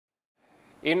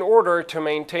In order to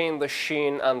maintain the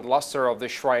sheen and luster of the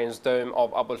shrine's dome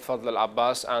of al-Fadl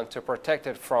al-Abbas and to protect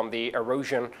it from the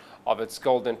erosion of its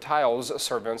golden tiles,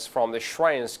 servants from the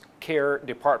shrine's care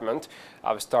department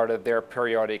have started their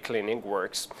periodic cleaning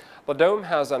works. The dome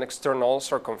has an external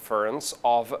circumference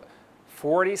of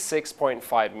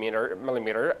 46.5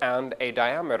 millimeter and a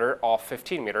diameter of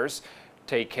 15 meters,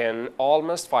 taken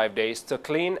almost 5 days to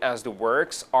clean, as the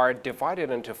works are divided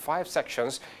into 5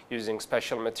 sections using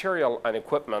special material and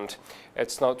equipment.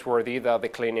 It's noteworthy that the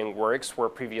cleaning works were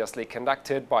previously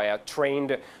conducted by a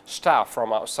trained staff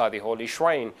from outside the Holy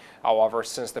Shrine. However,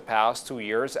 since the past 2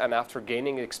 years and after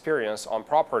gaining experience on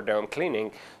proper dome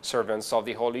cleaning, servants of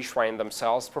the Holy Shrine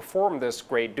themselves perform this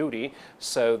great duty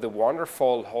so the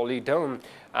wonderful Holy Dome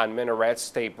and minarets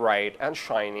stay bright and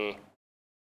shiny.